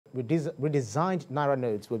redesigned Naira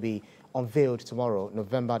notes will be unveiled tomorrow,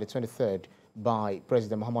 November the 23rd, by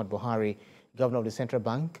President Muhammadu Buhari. Governor of the Central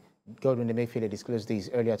Bank, Godwin Emefiele, disclosed this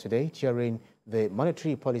earlier today during the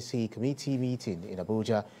Monetary Policy Committee meeting in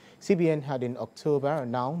Abuja. CBN had in October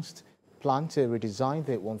announced plan to redesign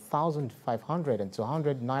the 1,500 and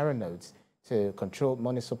 200 Naira notes to control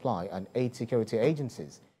money supply and aid security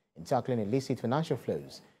agencies in tackling illicit financial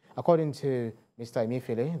flows. According to Mr.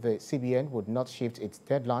 Emefiele, the CBN would not shift its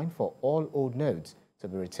deadline for all old notes to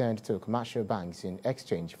be returned to commercial banks in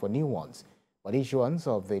exchange for new ones. But issuance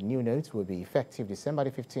of the new notes will be effective December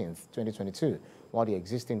 15th, 2022, while the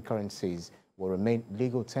existing currencies will remain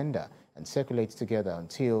legal tender and circulate together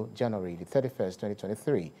until January 31st,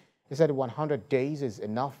 2023. He said 100 days is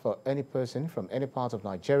enough for any person from any part of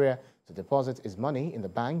Nigeria to deposit his money in the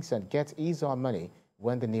banks and get his or her money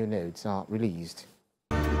when the new notes are released.